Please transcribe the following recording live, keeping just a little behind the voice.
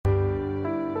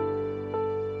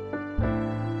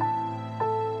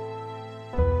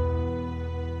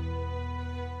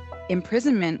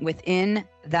imprisonment within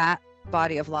that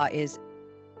body of law is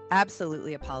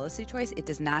absolutely a policy choice. It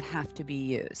does not have to be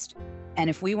used. And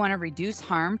if we want to reduce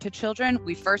harm to children,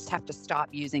 we first have to stop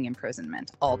using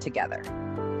imprisonment altogether.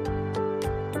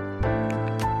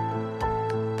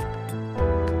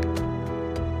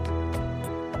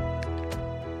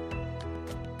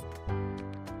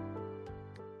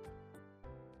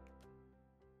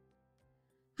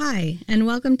 Hi, and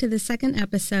welcome to the second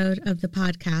episode of the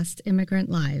podcast, Immigrant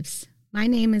Lives. My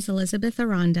name is Elizabeth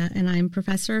Aranda, and I'm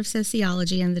professor of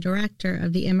sociology and the director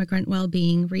of the Immigrant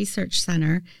Wellbeing Research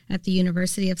Center at the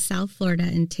University of South Florida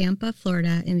in Tampa,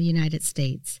 Florida, in the United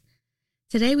States.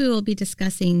 Today we will be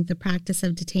discussing the practice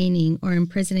of detaining or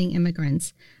imprisoning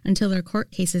immigrants until their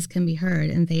court cases can be heard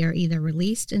and they are either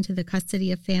released into the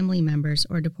custody of family members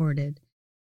or deported.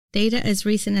 Data as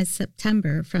recent as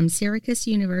September from Syracuse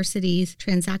University's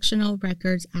Transactional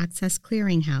Records Access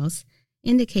Clearinghouse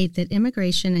indicate that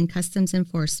Immigration and Customs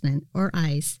Enforcement, or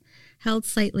ICE, held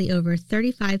slightly over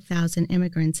 35,000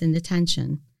 immigrants in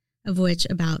detention, of which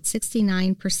about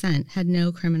 69% had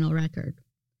no criminal record.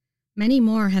 Many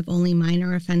more have only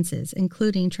minor offenses,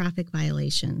 including traffic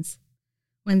violations.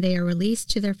 When they are released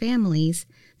to their families,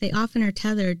 they often are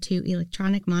tethered to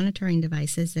electronic monitoring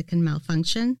devices that can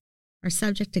malfunction, are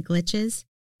subject to glitches,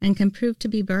 and can prove to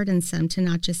be burdensome to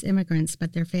not just immigrants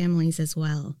but their families as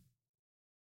well.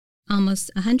 Almost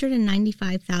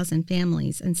 195,000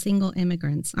 families and single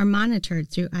immigrants are monitored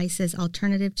through ICE's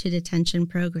Alternative to Detention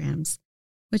programs,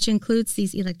 which includes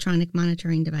these electronic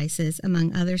monitoring devices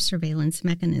among other surveillance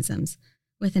mechanisms,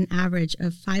 with an average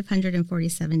of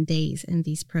 547 days in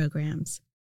these programs.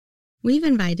 We've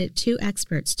invited two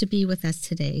experts to be with us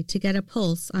today to get a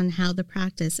pulse on how the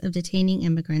practice of detaining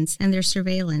immigrants and their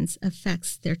surveillance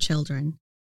affects their children.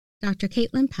 Dr.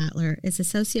 Caitlin Patler is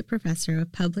Associate Professor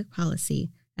of Public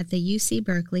Policy at the UC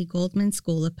Berkeley Goldman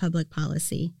School of Public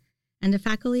Policy and a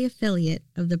faculty affiliate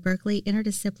of the Berkeley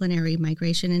Interdisciplinary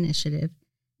Migration Initiative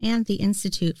and the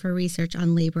Institute for Research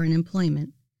on Labor and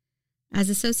Employment.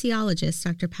 As a sociologist,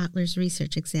 Dr. Patler's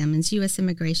research examines U.S.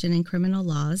 immigration and criminal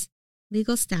laws,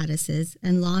 legal statuses,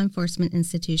 and law enforcement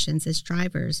institutions as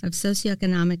drivers of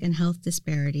socioeconomic and health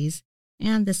disparities,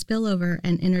 and the spillover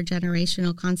and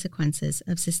intergenerational consequences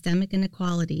of systemic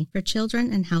inequality for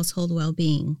children and household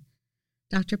well-being.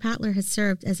 Dr. Patler has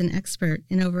served as an expert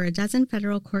in over a dozen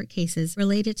federal court cases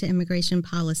related to immigration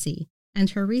policy, and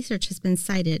her research has been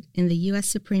cited in the U.S.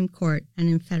 Supreme Court and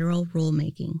in federal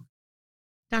rulemaking.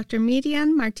 Dr.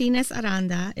 Miriam Martinez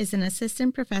Aranda is an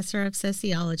assistant professor of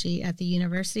sociology at the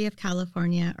University of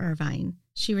California, Irvine.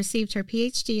 She received her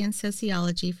PhD in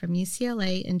sociology from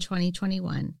UCLA in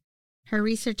 2021. Her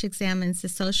research examines the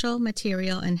social,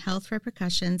 material, and health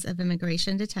repercussions of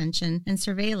immigration detention and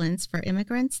surveillance for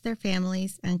immigrants, their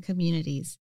families, and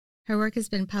communities. Her work has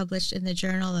been published in the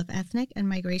Journal of Ethnic and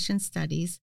Migration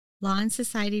Studies, Law and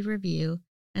Society Review,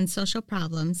 and Social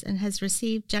Problems, and has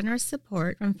received generous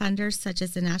support from funders such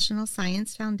as the National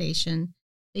Science Foundation,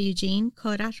 the Eugene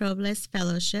Cora Robles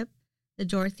Fellowship, the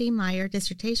Dorothy Meyer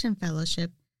Dissertation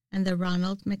Fellowship, and the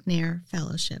Ronald McNair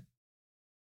Fellowship.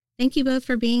 Thank you both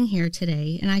for being here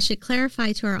today, and I should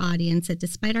clarify to our audience that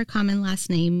despite our common last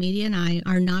name, Media and I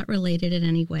are not related in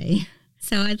any way.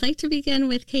 So I'd like to begin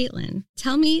with Caitlin.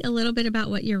 Tell me a little bit about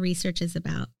what your research is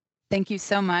about. Thank you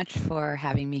so much for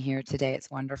having me here today. It's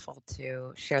wonderful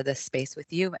to share this space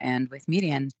with you and with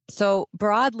Median. So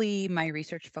broadly, my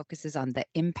research focuses on the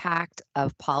impact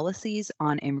of policies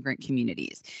on immigrant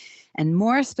communities. And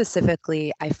more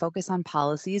specifically, I focus on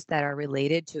policies that are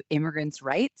related to immigrants'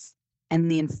 rights and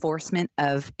the enforcement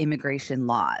of immigration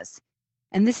laws.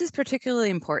 And this is particularly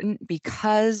important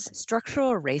because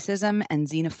structural racism and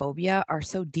xenophobia are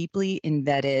so deeply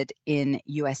embedded in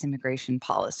U.S. immigration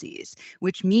policies,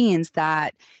 which means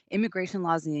that immigration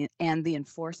laws and the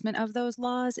enforcement of those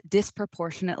laws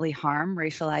disproportionately harm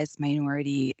racialized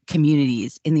minority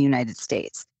communities in the United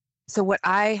States. So what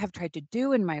I have tried to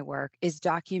do in my work is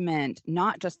document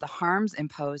not just the harms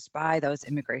imposed by those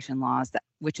immigration laws,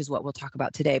 which is what we'll talk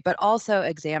about today, but also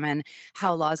examine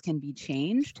how laws can be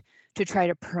changed to try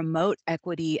to promote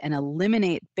equity and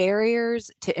eliminate barriers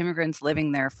to immigrants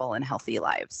living their full and healthy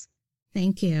lives.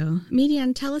 Thank you.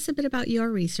 Median, tell us a bit about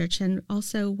your research and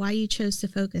also why you chose to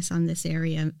focus on this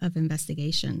area of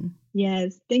investigation.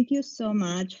 Yes, thank you so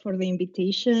much for the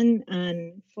invitation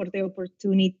and for the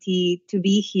opportunity to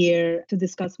be here to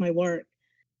discuss my work.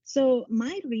 So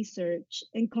my research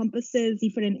encompasses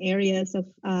different areas of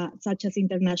such as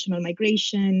international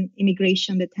migration,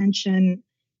 immigration detention,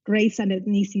 race and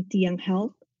ethnicity, and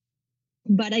health.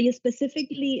 But I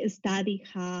specifically study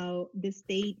how the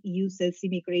state uses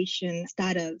immigration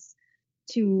status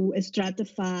to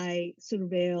stratify,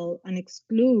 surveil, and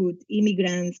exclude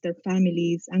immigrants, their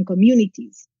families, and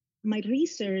communities. My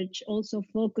research also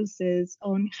focuses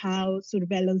on how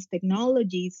surveillance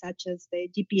technologies such as the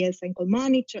GPS ankle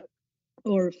monitor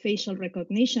or facial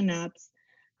recognition apps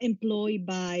employed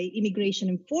by immigration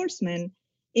enforcement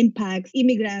impacts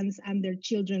immigrants and their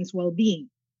children's well-being.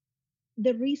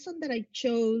 The reason that I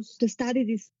chose to study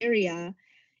this area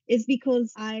is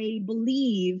because I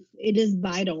believe it is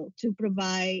vital to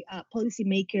provide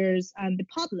policymakers and the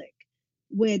public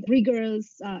with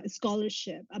rigorous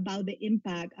scholarship about the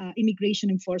impact immigration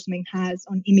enforcement has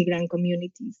on immigrant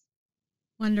communities.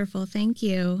 Wonderful. Thank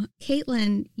you.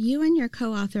 Caitlin, you and your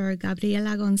co-author,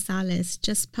 Gabriela Gonzalez,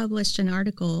 just published an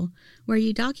article where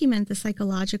you document the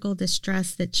psychological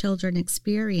distress that children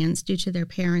experience due to their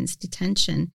parents'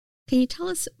 detention. Can you tell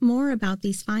us more about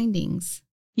these findings?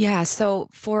 Yeah, so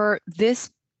for this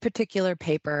particular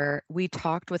paper, we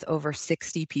talked with over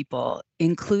 60 people,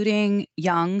 including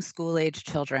young school-age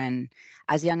children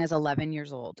as young as 11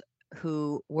 years old,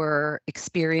 who were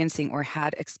experiencing or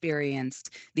had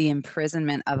experienced the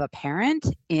imprisonment of a parent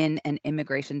in an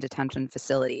immigration detention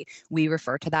facility. We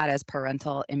refer to that as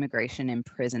parental immigration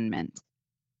imprisonment.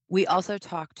 We also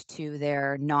talked to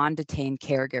their non-detained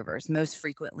caregivers, most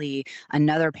frequently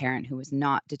another parent who was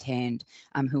not detained,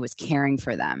 who was caring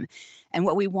for them. And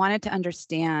what we wanted to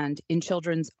understand in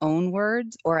children's own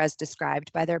words, or as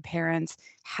described by their parents,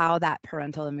 how that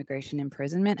parental immigration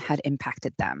imprisonment had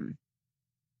impacted them.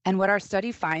 And what our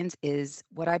study finds is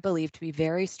what I believe to be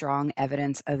very strong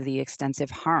evidence of the extensive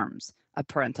harms of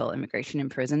parental immigration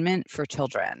imprisonment for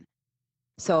children.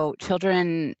 So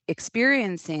children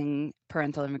experiencing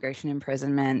parental immigration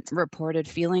imprisonment reported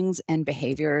feelings and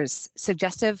behaviors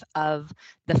suggestive of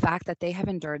the fact that they have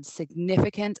endured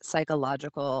significant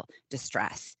psychological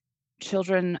distress.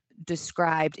 Children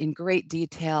described in great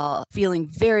detail feeling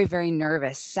very, very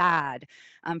nervous, sad.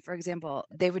 For example,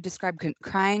 they would describe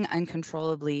crying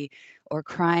uncontrollably or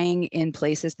crying in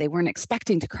places they weren't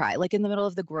expecting to cry, like in the middle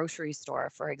of the grocery store,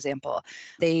 for example.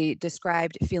 They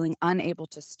described feeling unable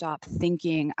to stop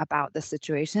thinking about the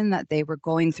situation that they were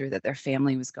going through, that their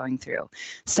family was going through.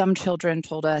 Some children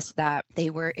told us that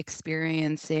they were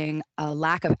experiencing a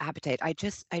lack of appetite. I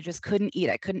just couldn't eat.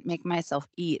 I couldn't make myself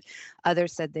eat.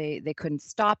 Others said they couldn't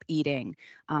stop eating.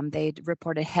 They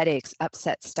reported headaches,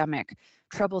 upset stomach,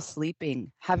 trouble sleeping,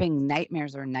 having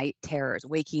nightmares or night terrors,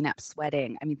 waking up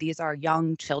sweating. I mean, these are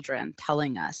young children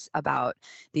telling us about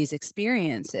these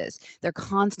experiences. They're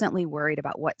constantly worried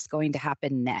about what's going to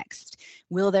happen next.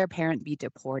 Will their parent be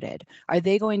deported? Are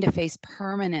they going to face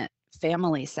permanent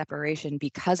family separation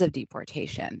because of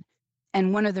deportation?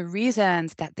 And one of the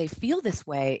reasons that they feel this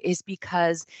way is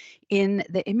because in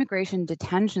the immigration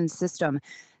detention system,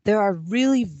 there are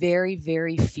really very,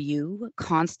 very few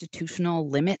constitutional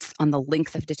limits on the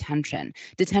length of detention.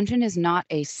 Detention is not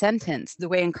a sentence the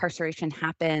way incarceration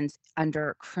happens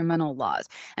under criminal laws.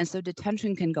 And so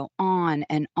detention can go on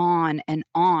and on and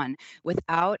on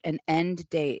without an end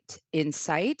date in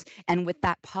sight and with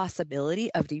that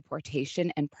possibility of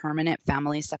deportation and permanent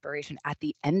family separation at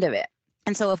the end of it.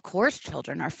 And so, of course,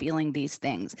 children are feeling these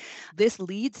things. This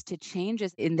leads to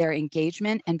changes in their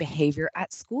engagement and behavior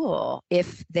at school.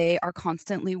 If they are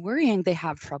constantly worrying, they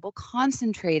have trouble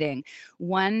concentrating.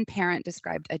 One parent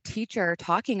described a teacher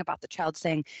talking about the child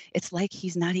saying, it's like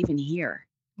he's not even here.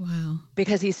 Wow.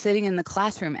 Because he's sitting in the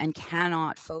classroom and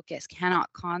cannot focus,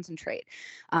 cannot concentrate.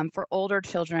 For older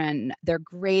children, their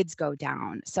grades go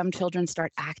down. Some children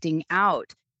start acting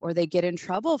out, or they get in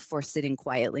trouble for sitting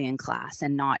quietly in class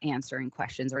and not answering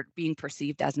questions or being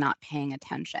perceived as not paying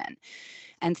attention.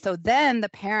 And so then the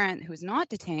parent who's not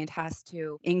detained has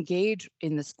to engage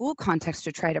in the school context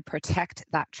to try to protect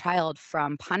that child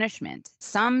from punishment.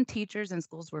 Some teachers and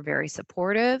schools were very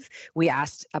supportive. We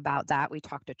asked about that. We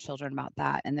talked to children about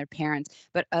that and their parents,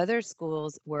 but other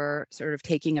schools were sort of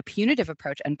taking a punitive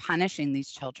approach and punishing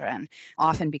these children,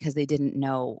 often because they didn't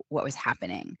know what was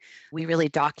happening. We really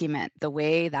document the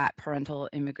way that parental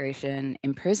immigration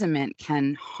imprisonment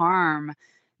can harm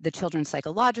the children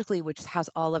psychologically, which has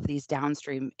all of these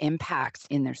downstream impacts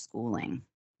in their schooling.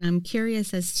 I'm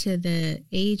curious as to the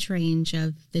age range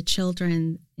of the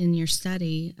children in your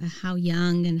study. How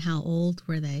young and how old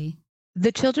were they?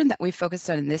 The children that we focused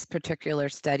on in this particular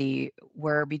study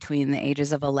were between the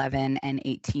ages of 11 and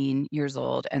 18 years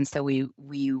old. And so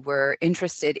we were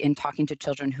interested in talking to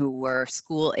children who were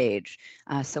school age.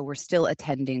 So we're still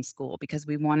attending school because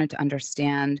we wanted to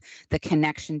understand the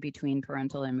connection between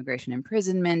parental immigration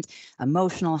imprisonment,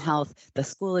 emotional health, the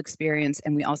school experience,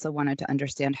 and we also wanted to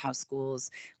understand how schools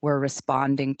were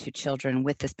responding to children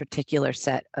with this particular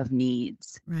set of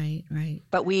needs. Right, right.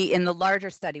 But in the larger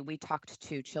study, we talked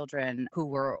to children who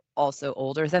were also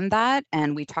older than that,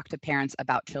 and we talked to parents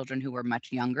about children who were much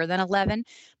younger than 11,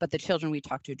 but the children we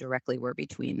talked to directly were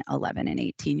between 11 and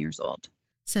 18 years old.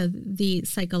 So the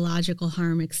psychological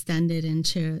harm extended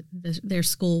into their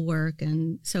schoolwork,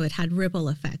 and so it had ripple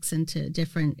effects into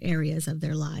different areas of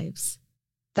their lives.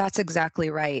 That's exactly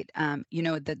right.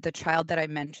 The child that I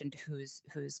mentioned whose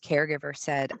caregiver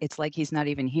said, it's like he's not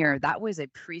even here, that was a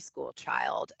preschool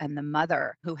child. And the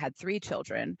mother, who had 3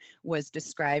 children, was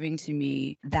describing to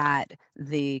me that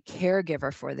the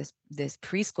caregiver for this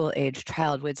preschool age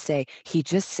child would say, he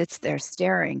just sits there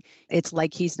staring. It's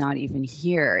like he's not even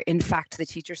here. In fact, the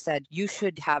teacher said, you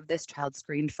should have this child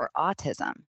screened for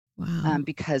autism. Wow.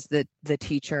 Because the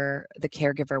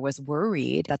caregiver was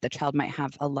worried that the child might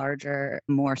have a larger,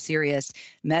 more serious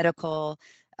medical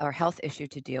or health issue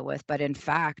to deal with. But in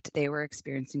fact, they were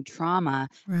experiencing trauma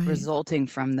resulting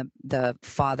from the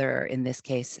father, in this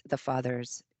case, the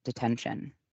father's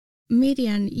detention.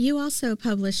 Median, you also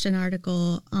published an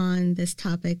article on this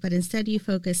topic, but instead you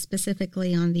focused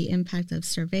specifically on the impact of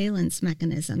surveillance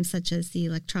mechanisms such as the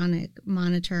electronic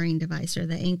monitoring device or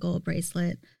the ankle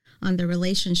bracelet on the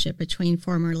relationship between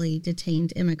formerly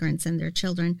detained immigrants and their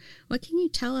children. What can you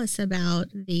tell us about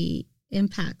the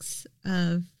impacts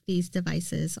of these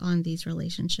devices on these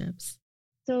relationships?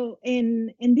 So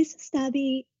in this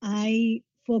study, I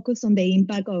focus on the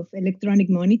impact of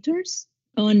electronic monitors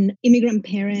on immigrant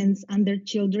parents and their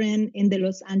children in the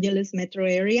Los Angeles metro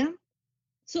area.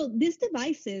 So these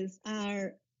devices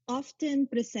are often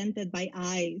presented by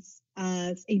ICE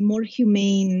as a more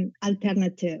humane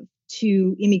alternative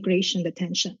to immigration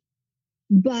detention.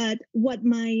 But what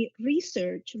my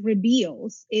research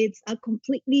reveals is a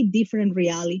completely different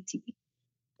reality.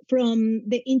 From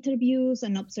the interviews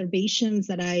and observations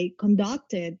that I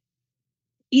conducted,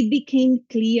 it became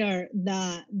clear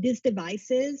that these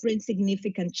devices bring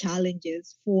significant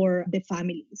challenges for the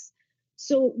families.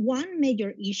 So one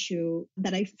major issue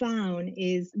that I found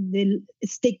is the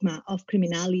stigma of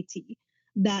criminality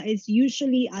that is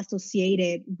usually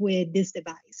associated with this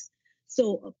device.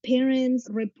 So parents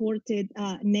reported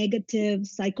negative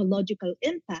psychological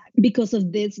impact because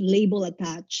of this label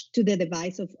attached to the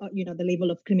device of, the label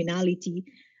of criminality,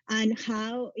 and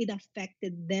how it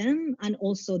affected them and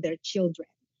also their children.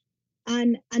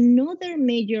 And another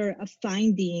major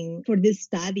finding for this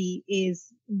study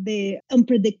is the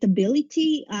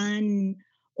unpredictability and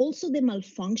also the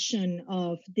malfunction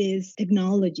of this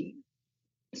technology.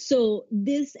 So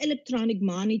this electronic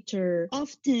monitor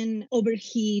often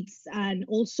overheats and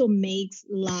also makes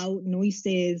loud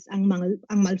noises and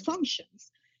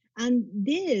malfunctions. And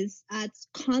this adds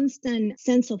constant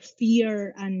sense of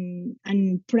fear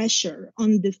and pressure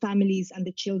on the families and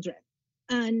the children.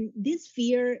 And this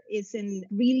fear isn't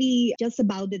really just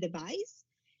about the device.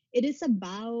 It is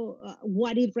about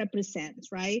what it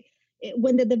represents, right?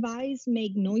 When the device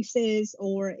makes noises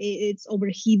or it's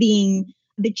overheating,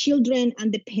 the children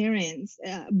and the parents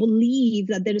believe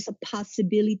that there is a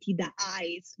possibility that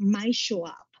ICE might show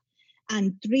up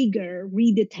and trigger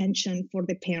redetention for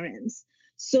the parents.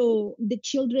 So the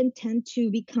children tend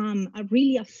to become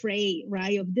really afraid,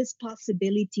 right, of this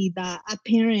possibility that a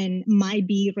parent might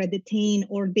be redetained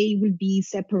or they will be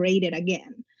separated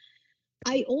again.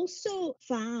 I also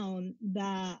found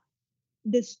that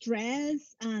the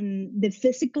stress and the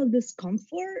physical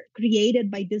discomfort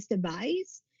created by this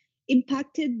device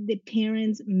impacted the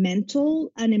parents'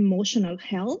 mental and emotional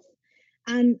health.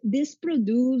 And this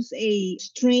produced a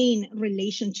strained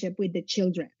relationship with the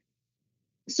children.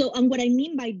 So, and what I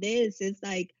mean by this is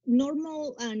like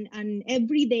normal and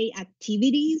everyday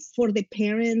activities for the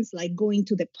parents, like going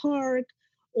to the park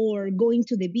or going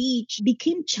to the beach,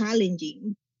 became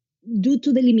challenging due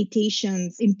to the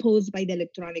limitations imposed by the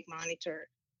electronic monitor.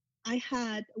 I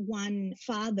had one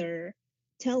father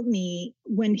tell me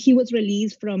when he was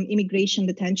released from immigration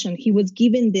detention, he was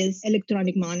given this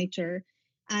electronic monitor,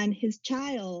 and his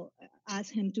child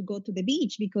asked him to go to the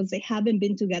beach because they haven't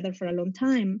been together for a long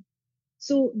time.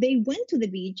 So they went to the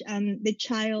beach and the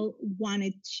child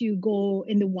wanted to go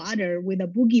in the water with a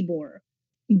boogie board,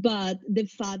 but the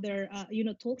father,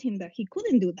 told him that he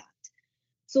couldn't do that.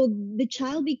 So the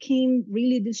child became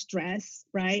really distressed,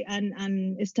 right?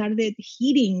 And started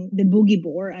hitting the boogie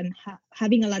board and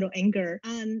having a lot of anger.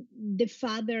 And the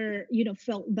father,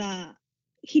 felt that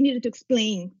he needed to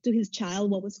explain to his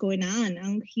child what was going on.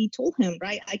 And he told him,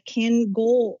 right, I can't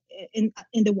go in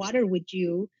the water with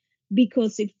you,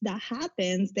 because if that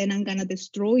happens, then I'm going to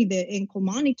destroy the ankle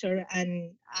monitor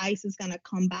and ICE is going to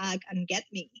come back and get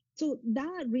me. So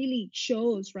that really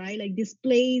shows, right, like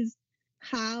displays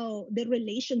how the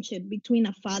relationship between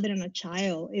a father and a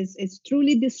child is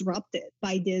truly disrupted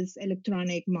by this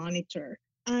electronic monitor.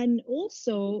 And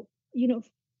also,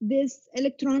 these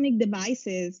electronic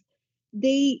devices,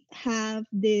 they have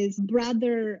this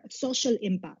broader social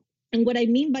impact. And what I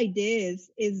mean by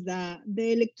this is that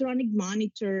the electronic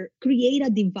monitor create a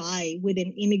divide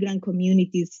within immigrant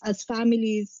communities, as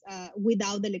families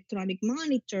without the electronic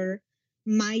monitor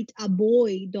might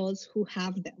avoid those who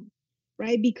have them,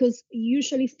 right? Because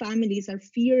usually families are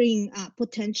fearing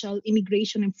potential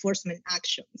immigration enforcement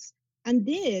actions. And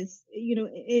this,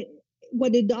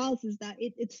 what it does is that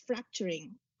it's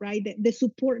fracturing, right? The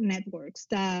support networks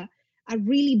that are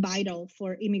really vital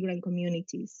for immigrant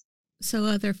communities. So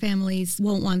other families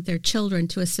won't want their children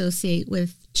to associate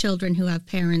with children who have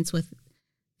parents with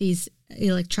these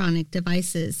electronic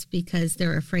devices because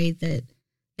they're afraid that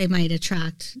they might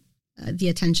attract the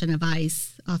attention of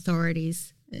ICE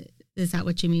authorities. Is that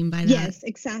what you mean by that? Yes,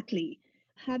 exactly.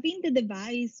 Having the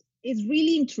device is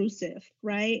really intrusive,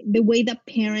 right? The way that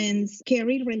parents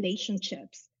carry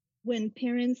relationships. When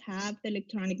parents have the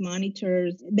electronic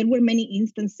monitors, there were many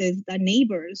instances that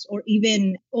neighbors or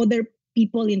even other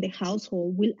people in the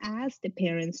household will ask the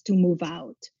parents to move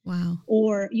out. Wow.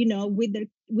 Or,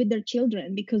 with their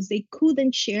children, because they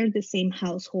couldn't share the same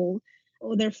household.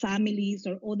 Other families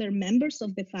or other members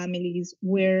of the families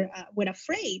were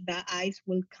afraid that ICE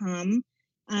will come,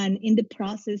 and in the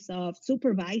process of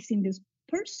supervising this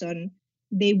person,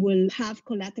 they will have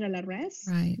collateral arrest,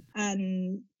 right,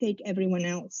 and take everyone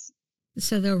else.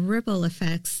 So the ripple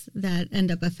effects that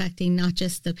end up affecting not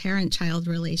just the parent-child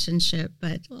relationship,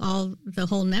 but the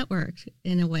whole network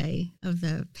in a way of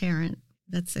the parent.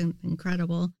 That's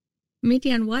incredible.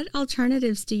 Midian, what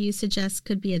alternatives do you suggest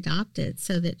could be adopted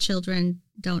so that children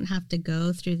don't have to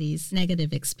go through these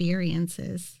negative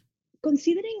experiences?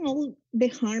 Considering all the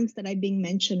harms that I've been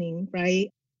mentioning, right,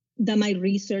 that my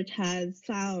research has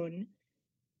found,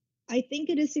 I think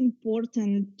it is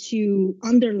important to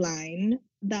underline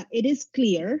that it is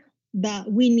clear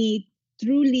that we need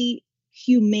truly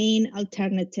humane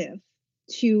alternative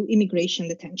to immigration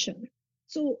detention.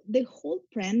 So the whole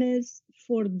premise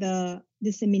for the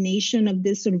dissemination of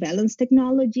these surveillance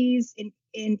technologies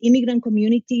in immigrant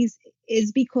communities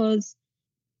is because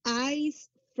ICE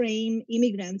frame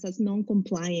immigrants as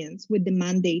non-compliance with the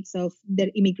mandates of their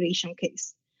immigration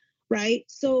case, right?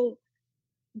 So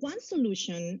one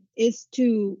solution is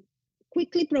to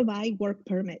quickly provide work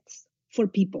permits for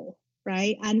people,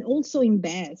 right? And also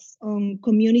invest on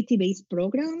community-based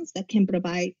programs that can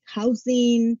provide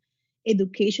housing,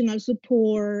 educational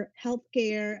support,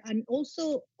 healthcare, and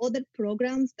also other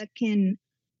programs that can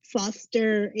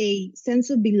foster a sense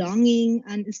of belonging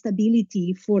and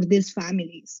stability for these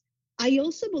families. I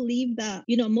also believe that,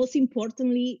 most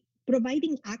importantly,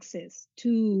 providing access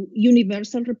to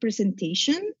universal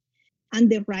representation and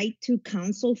the right to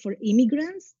counsel for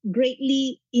immigrants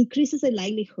greatly increases the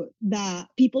likelihood that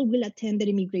people will attend their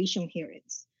immigration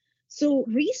hearings. So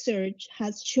research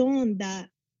has shown that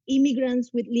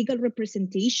immigrants with legal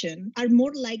representation are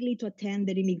more likely to attend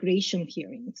their immigration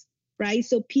hearings, right?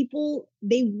 So people,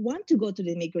 they want to go to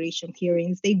the immigration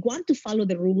hearings. They want to follow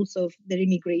the rules of their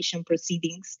immigration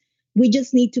proceedings. We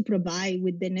just need to provide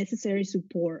with the necessary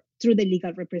support through the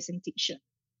legal representation.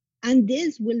 And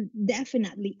this will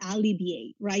definitely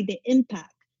alleviate, right, the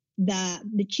impact that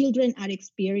the children are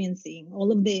experiencing,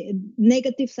 all of the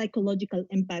negative psychological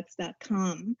impacts that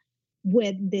come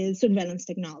with the surveillance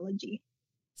technology.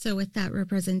 So with that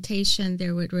representation,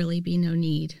 there would really be no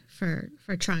need for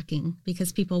tracking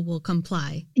because people will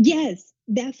comply. Yes,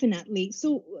 definitely.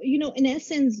 So, in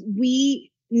essence,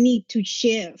 we need to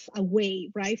shift away,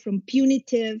 right, from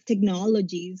punitive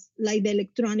technologies like the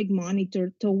electronic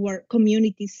monitor toward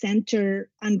community center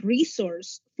and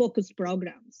resource focused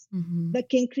programs that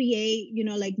can create,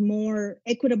 like more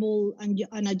equitable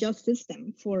and a just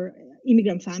system for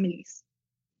immigrant families.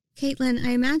 Caitlin,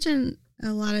 I imagine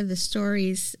a lot of the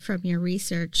stories from your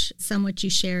research, some which you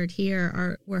shared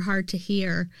here, were hard to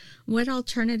hear. What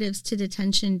alternatives to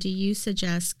detention do you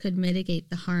suggest could mitigate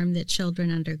the harm that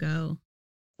children undergo?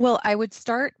 Well, I would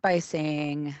start by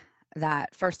saying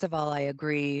that, first of all, I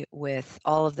agree with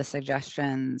all of the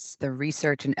suggestions, the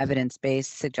research and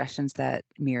evidence-based suggestions that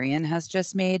Miriam has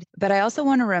just made. But I also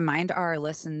want to remind our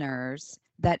listeners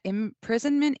that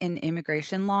imprisonment in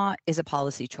immigration law is a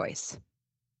policy choice.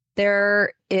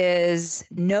 There is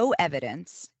no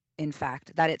evidence, in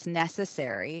fact, that it's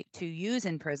necessary to use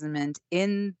imprisonment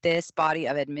in this body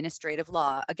of administrative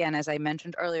law. Again, as I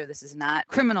mentioned earlier, this is not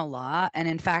criminal law. And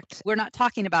in fact, we're not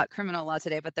talking about criminal law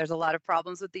today, but there's a lot of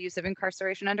problems with the use of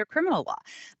incarceration under criminal law.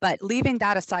 But leaving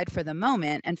that aside for the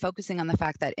moment and focusing on the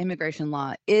fact that immigration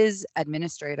law is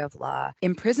administrative law,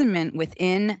 imprisonment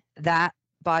within that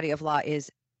body of law is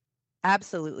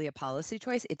absolutely a policy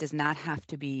choice. It does not have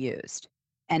to be used.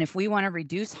 And if we want to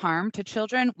reduce harm to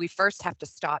children, we first have to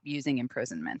stop using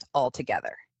imprisonment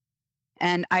altogether.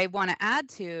 And I want to add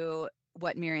to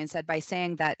what Miriam said by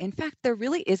saying that, in fact, there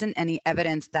really isn't any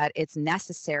evidence that it's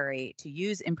necessary to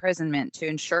use imprisonment to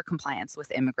ensure compliance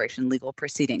with immigration legal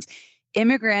proceedings.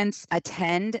 Immigrants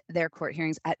attend their court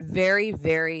hearings at very,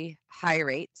 very high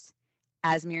rates.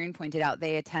 As Miriam pointed out,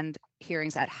 they attend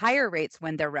hearings at higher rates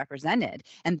when they're represented.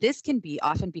 And this can be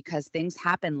often because things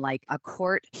happen, like a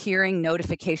court hearing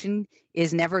notification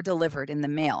is never delivered in the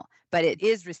mail, but it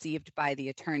is received by the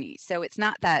attorney. So it's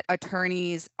not that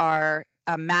attorneys are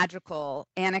a magical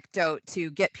anecdote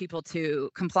to get people to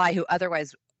comply who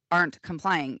otherwise aren't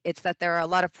complying. It's that there are a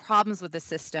lot of problems with the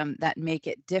system that make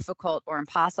it difficult or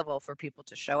impossible for people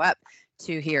to show up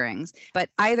to hearings. But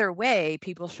either way,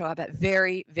 people show up at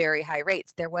very, very high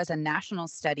rates. There was a national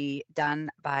study done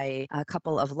by a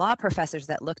couple of law professors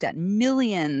that looked at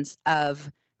millions of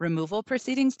removal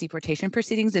proceedings, deportation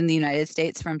proceedings in the United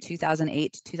States from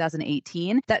 2008 to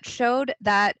 2018 that showed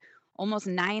that almost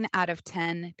 9 out of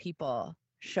 10 people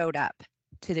showed up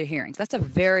to their hearings. That's a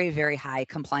very, very high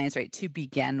compliance rate to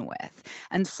begin with.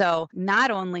 And so not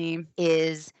only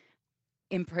is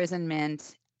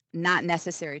imprisonment not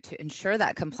necessary to ensure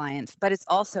that compliance, but it's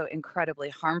also incredibly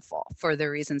harmful for the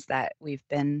reasons that we've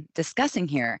been discussing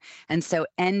here. And so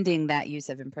ending that use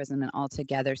of imprisonment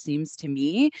altogether seems to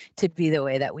me to be the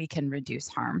way that we can reduce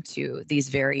harm to these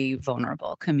very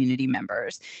vulnerable community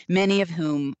members, many of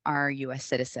whom are U.S.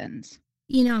 citizens.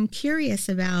 You know, I'm curious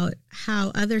about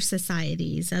how other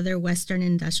societies, other Western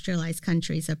industrialized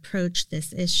countries approach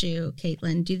this issue,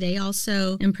 Caitlin. Do they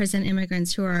also imprison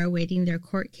immigrants who are awaiting their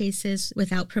court cases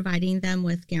without providing them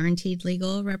with guaranteed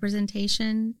legal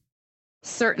representation?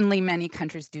 Certainly, many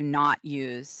countries do not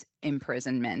use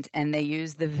imprisonment, and they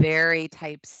use the very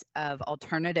types of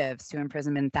alternatives to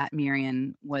imprisonment that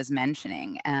Miriam was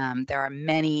mentioning. There are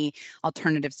many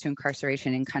alternatives to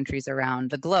incarceration in countries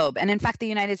around the globe. And in fact, the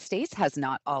United States has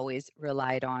not always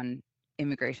relied on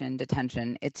immigration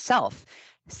detention itself.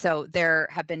 So there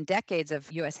have been decades of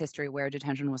U.S. history where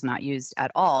detention was not used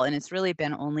at all. And it's really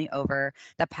been only over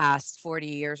the past 40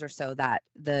 years or so that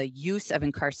the use of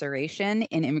incarceration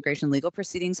in immigration legal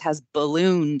proceedings has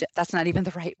ballooned. That's not even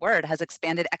the right word, has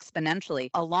expanded exponentially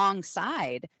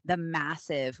alongside the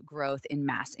massive growth in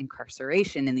mass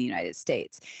incarceration in the United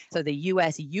States. So the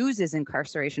U.S. uses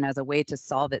incarceration as a way to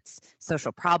solve its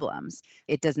social problems.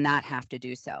 It does not have to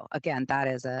do so. Again, that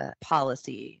is a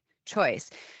policy choice.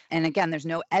 And again, there's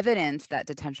no evidence that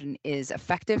detention is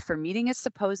effective for meeting its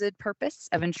supposed purpose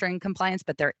of ensuring compliance,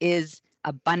 but there is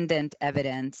abundant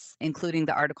evidence, including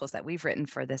the articles that we've written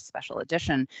for this special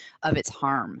edition, of its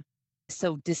harm.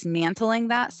 So dismantling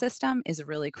that system is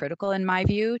really critical, in my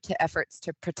view, to efforts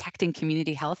to protecting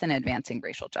community health and advancing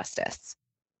racial justice.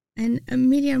 And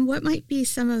Miriam, what might be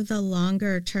some of the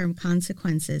longer term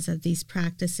consequences of these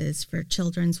practices for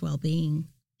children's well-being?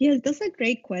 Yes, that's a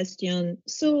great question.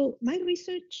 So my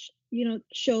research,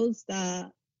 shows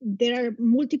that there are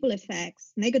multiple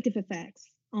effects, negative effects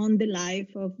on the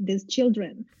life of these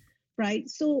children, right?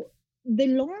 So the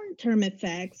long-term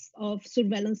effects of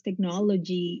surveillance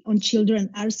technology on children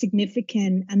are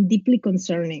significant and deeply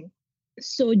concerning.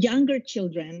 So younger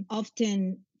children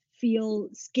often feel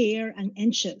scared and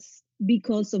anxious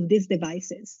because of these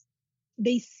devices.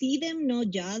 They see them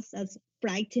not just as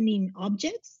frightening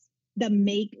objects that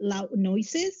make loud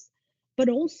noises, but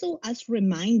also as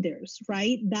reminders,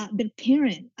 right, that their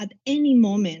parent at any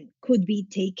moment could be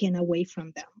taken away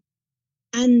from them.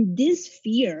 And this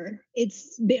fear,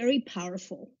 it's very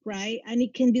powerful, right? And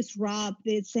it can disrupt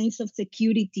the sense of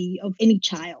security of any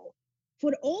child.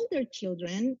 For older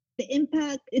children, the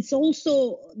impact is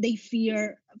also they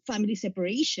fear family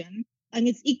separation, and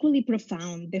it's equally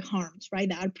profound, the harms, right,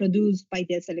 that are produced by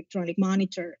this electronic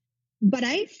monitor. But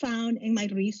I found in my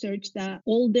research that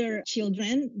older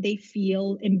children, they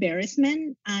feel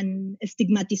embarrassment and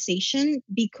stigmatization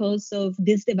because of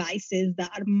these devices that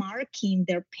are marking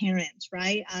their parents,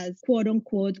 right, as quote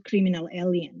unquote criminal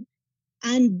alien.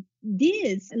 And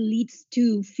this leads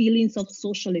to feelings of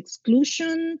social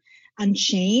exclusion and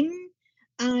shame.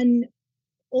 And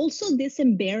also this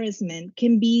embarrassment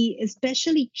can be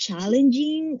especially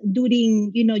challenging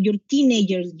during your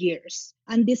teenagers years,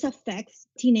 and this affects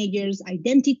teenagers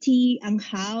identity and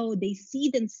how they see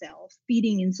themselves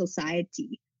fitting in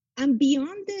society. And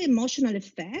beyond the emotional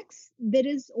effects, there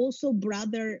is also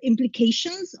broader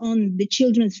implications on the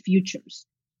children's futures.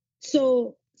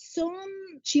 So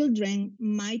some children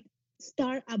might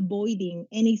start avoiding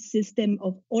any system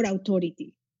of or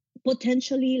authority,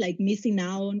 potentially like missing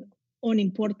out on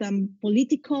important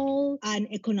political and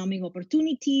economic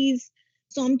opportunities.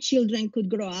 Some children could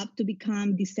grow up to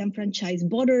become disenfranchised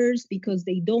voters because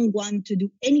they don't want to do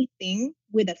anything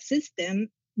with a system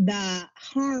that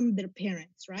harm their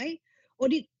parents, right? Or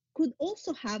it could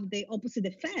also have the opposite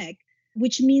effect,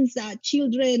 which means that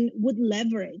children would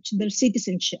leverage their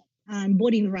citizenship and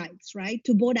voting rights, right,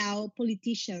 to vote out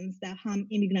politicians that harm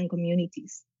immigrant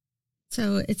communities.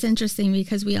 So it's interesting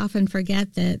because we often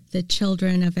forget that the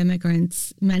children of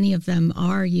immigrants, many of them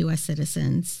are U.S.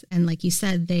 citizens. And like you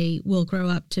said, they will grow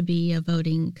up to be a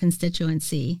voting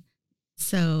constituency.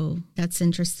 So that's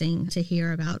interesting to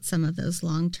hear about some of those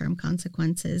long-term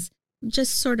consequences.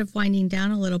 Just sort of winding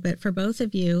down a little bit for both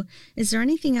of you, is there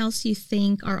anything else you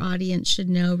think our audience should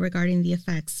know regarding the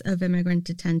effects of immigrant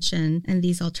detention and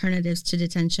these alternatives to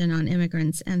detention on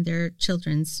immigrants and their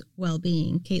children's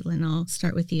well-being? Caitlin, I'll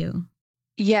start with you.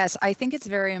 Yes, I think it's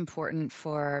very important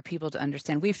for people to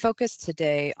understand. We focused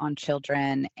today on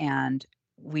children, and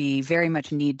we very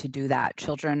much need to do that.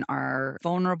 Children are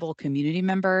vulnerable community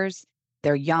members.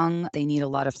 They're young. They need a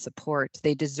lot of support.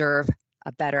 They deserve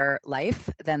a better life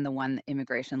than the one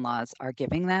immigration laws are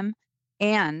giving them.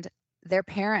 And their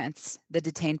parents, the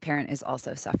detained parent, is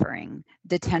also suffering.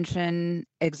 Detention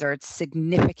exerts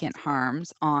significant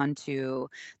harms onto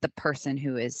the person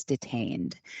who is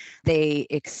detained. They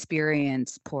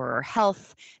experience poorer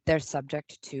health. They're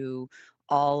subject to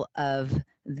all of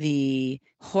the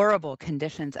horrible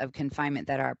conditions of confinement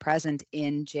that are present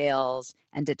in jails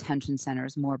and detention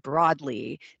centers more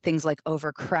broadly. Things like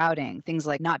overcrowding, things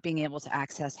like not being able to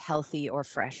access healthy or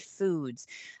fresh foods,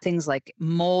 things like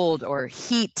mold or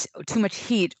heat, too much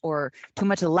heat or too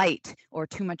much light or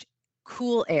too much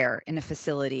cool air in a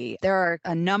facility. There are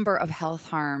a number of health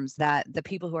harms that the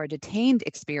people who are detained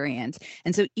experience.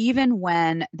 And so even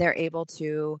when they're able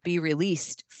to be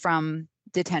released from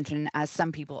detention, as some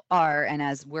people are, and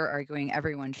as we're arguing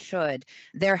everyone should,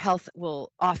 their health will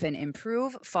often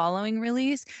improve following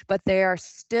release, but they are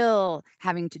still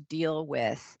having to deal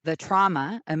with the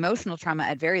trauma, emotional trauma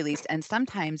at very least, and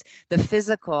sometimes the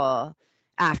physical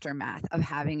aftermath of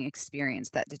having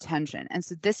experienced that detention. And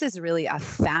so this is really a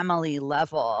family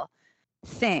level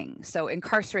thing. So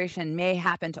incarceration may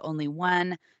happen to only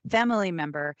one family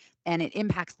member, and it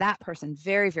impacts that person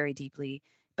very, very deeply,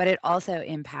 but it also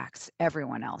impacts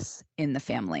everyone else in the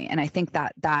family. And I think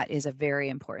that that is a very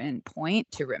important point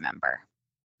to remember.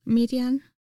 Median?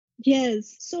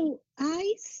 Yes. So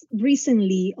ICE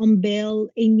recently unveiled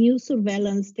a new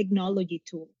surveillance technology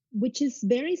tool, which is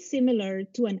very similar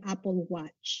to an Apple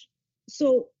Watch.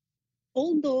 So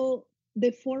although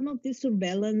the form of this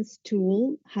surveillance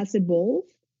tool has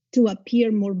evolved to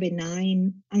appear more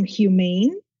benign and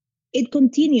humane, it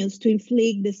continues to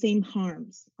inflict the same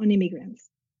harms on immigrants,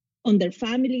 on their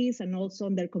families, and also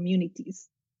on their communities.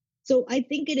 So I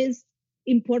think it is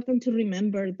important to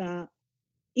remember that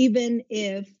even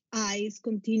if ICE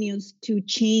continues to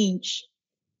change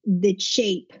the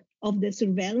shape of the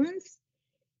surveillance,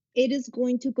 it is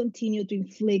going to continue to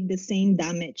inflict the same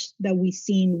damage that we've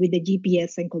seen with the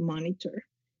GPS ankle monitor.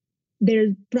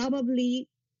 There's probably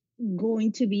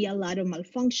going to be a lot of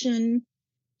malfunction.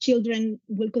 Children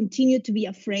will continue to be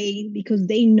afraid because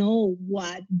they know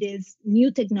what this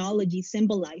new technology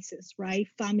symbolizes, right?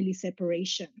 Family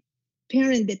separation,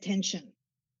 parent detention.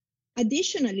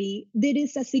 Additionally, there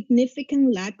is a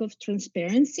significant lack of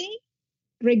transparency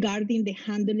regarding the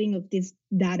handling of this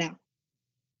data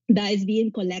that is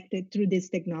being collected through this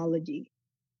technology.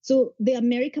 So the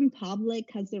American public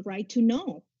has the right to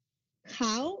know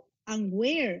how and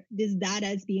where this data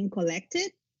is being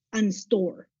collected and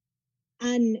stored.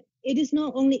 And it is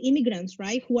not only immigrants,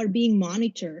 right, who are being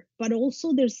monitored, but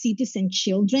also their citizen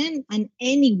children and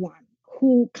anyone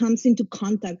who comes into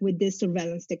contact with this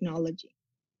surveillance technology.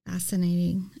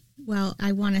 Fascinating. Well,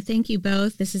 I want to thank you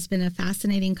both. This has been a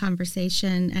fascinating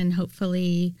conversation, and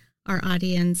hopefully our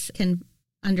audience can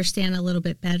understand a little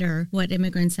bit better what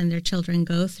immigrants and their children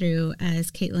go through.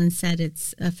 As Caitlin said,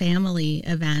 it's a family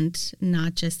event,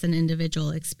 not just an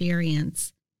individual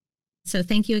experience. So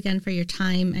thank you again for your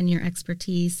time and your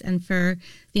expertise and for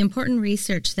the important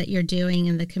research that you're doing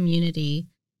in the community.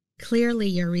 Clearly,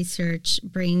 your research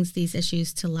brings these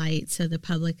issues to light so the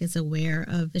public is aware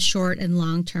of the short and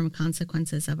long-term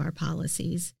consequences of our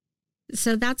policies.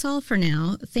 So that's all for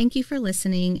now. Thank you for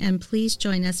listening, and please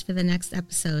join us for the next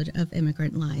episode of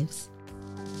Immigrant Lives.